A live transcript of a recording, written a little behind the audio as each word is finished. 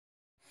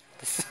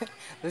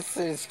This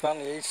is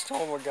funny. Each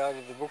time I go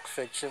to the book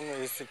section,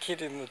 there's a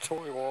kid in the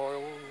toy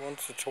aisle who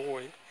wants a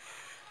toy,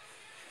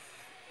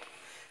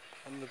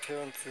 and the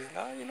parent says,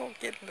 "No, you're not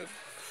getting it."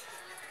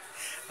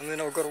 And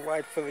then I've got to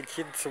wait for the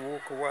kid to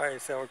walk away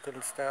so I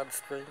can start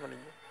streaming again.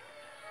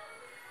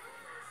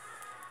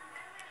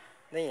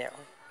 Now,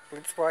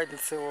 let's wait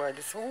until I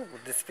just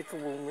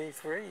Despicable Me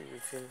 3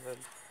 is in the...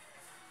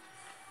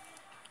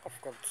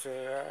 I've got to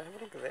have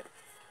a look at that.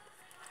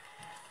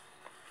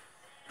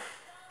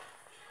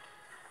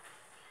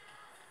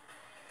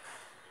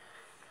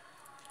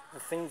 The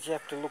things you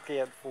have to look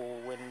out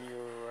for when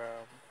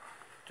you're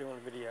doing a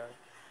video.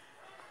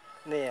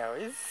 Now,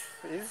 is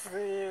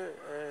there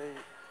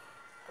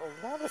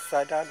I've noticed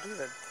I don't do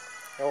that.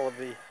 Oh,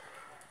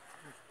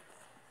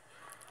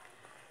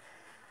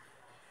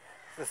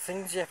 the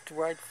things you have to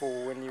wait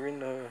for when you're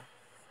in a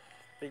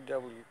big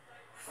W.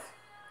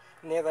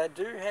 Now, they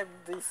do have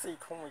DC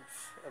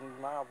Comics and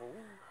Marvel,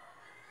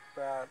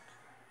 but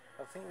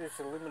I think there's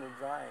a limited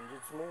range.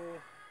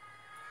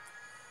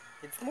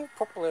 It's more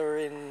popular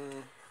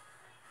in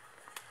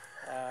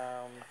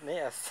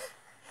now.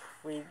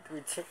 We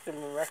checked the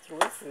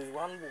Miraculous. There's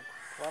one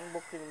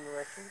book in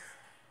Miraculous.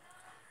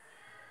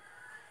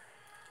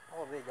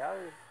 Oh, there you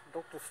go.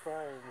 Doctor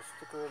Strange,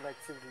 sticker and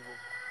activity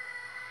book.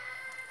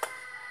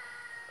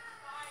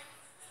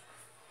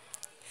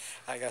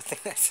 I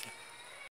think that's